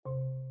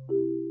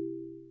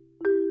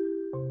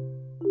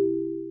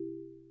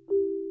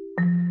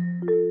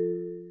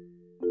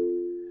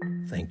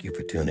Thank you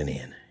for tuning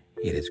in.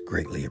 It is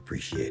greatly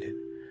appreciated.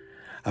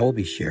 I will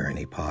be sharing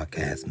a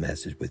podcast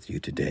message with you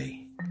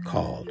today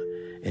called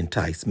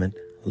Enticement,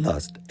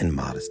 Lust, and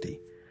Modesty.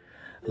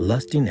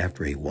 Lusting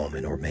after a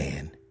woman or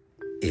man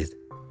is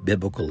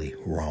biblically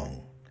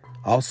wrong.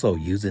 Also,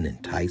 using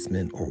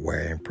enticement or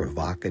wearing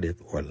provocative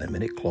or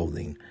limited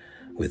clothing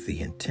with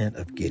the intent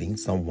of getting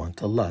someone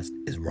to lust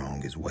is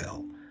wrong as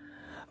well.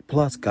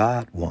 Plus,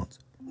 God wants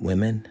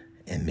women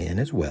and men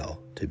as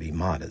well to be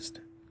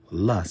modest.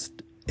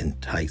 Lust,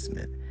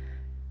 enticement,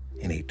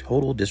 and a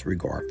total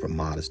disregard for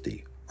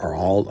modesty are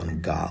all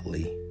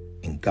ungodly,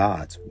 and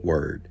God's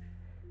word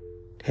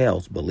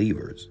tells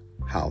believers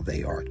how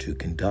they are to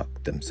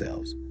conduct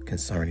themselves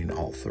concerning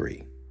all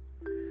three.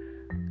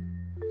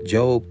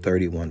 Job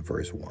 31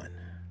 verse 1.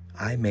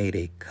 I made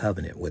a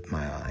covenant with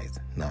my eyes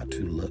not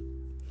to look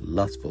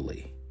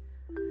lustfully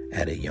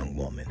at a young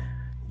woman.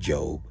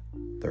 Job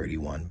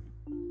 31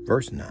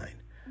 verse 9.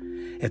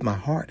 If my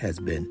heart has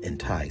been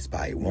enticed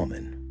by a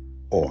woman,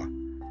 or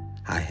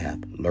I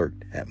have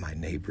lurked at my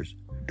neighbor's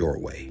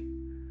doorway.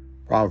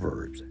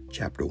 Proverbs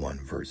chapter 1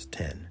 verse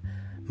 10.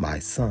 My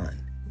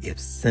son, if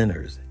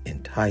sinners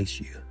entice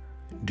you,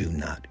 do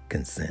not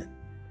consent.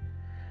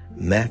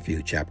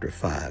 Matthew chapter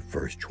 5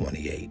 verse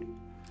 28.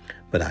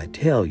 But I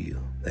tell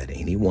you that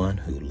anyone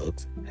who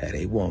looks at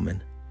a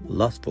woman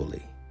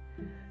lustfully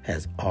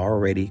has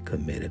already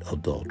committed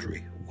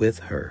adultery with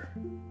her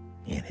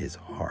in his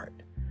heart.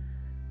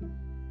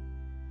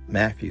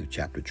 Matthew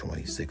chapter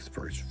 26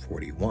 verse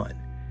 41.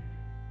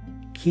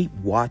 Keep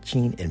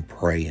watching and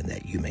praying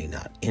that you may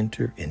not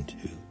enter into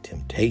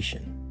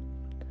temptation.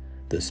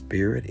 The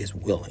spirit is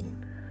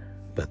willing,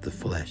 but the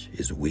flesh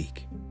is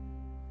weak.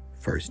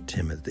 1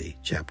 Timothy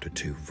chapter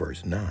 2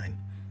 verse 9.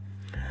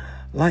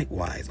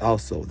 Likewise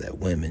also that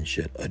women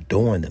should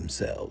adorn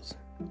themselves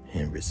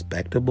in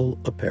respectable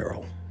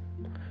apparel,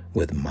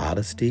 with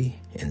modesty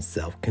and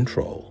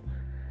self-control,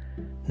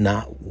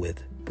 not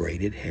with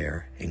braided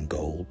hair and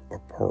gold or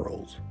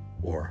pearls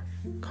or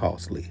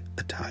costly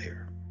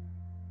attire.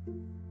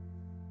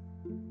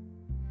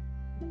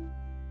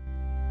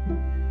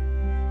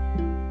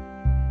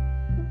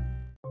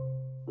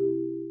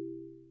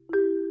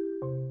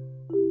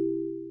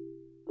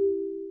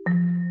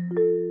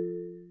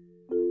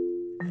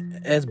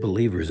 As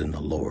believers in the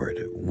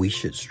Lord, we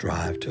should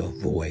strive to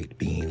avoid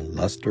being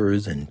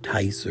lusters,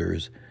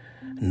 enticers,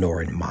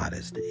 nor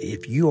immodest.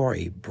 If you are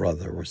a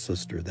brother or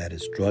sister that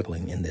is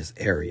struggling in this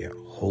area,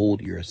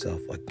 hold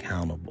yourself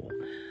accountable.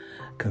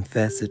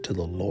 Confess it to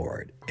the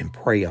Lord and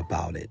pray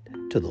about it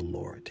to the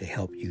Lord to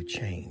help you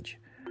change.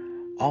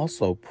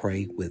 Also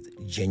pray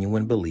with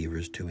genuine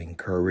believers to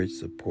encourage,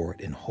 support,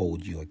 and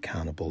hold you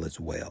accountable as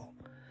well.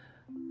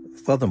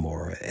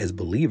 Furthermore, as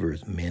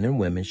believers, men and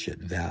women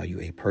should value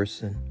a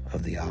person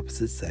of the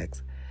opposite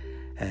sex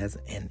as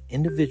an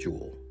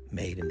individual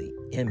made in the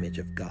image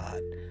of God,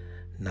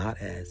 not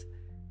as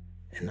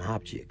an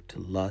object to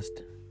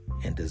lust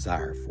and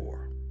desire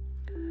for.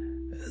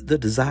 The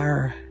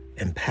desire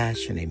and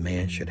passion a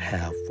man should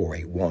have for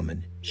a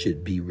woman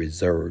should be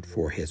reserved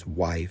for his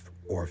wife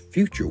or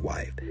future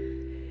wife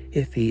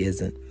if he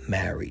isn't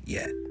married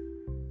yet.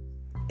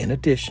 In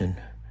addition,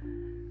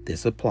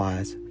 this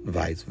applies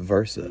vice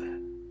versa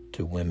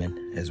to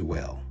women as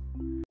well.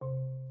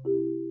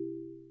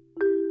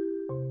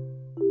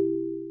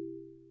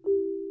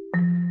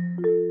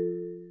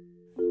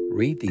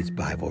 Read these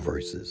Bible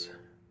verses.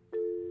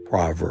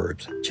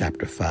 Proverbs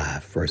chapter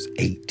 5 verse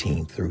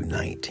 18 through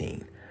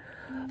 19.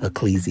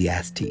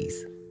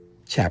 Ecclesiastes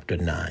chapter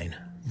 9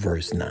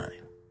 verse 9.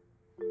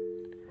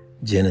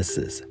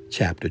 Genesis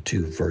chapter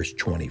 2 verse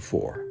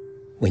 24.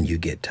 When you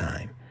get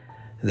time.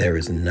 There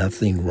is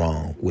nothing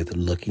wrong with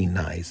looking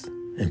nice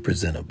and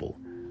presentable,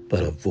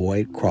 but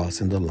avoid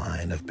crossing the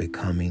line of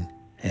becoming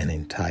an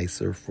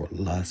enticer for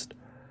lust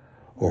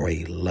or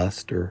a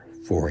luster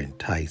for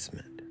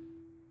enticement.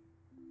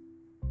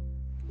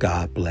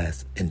 God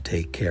bless and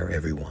take care,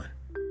 everyone.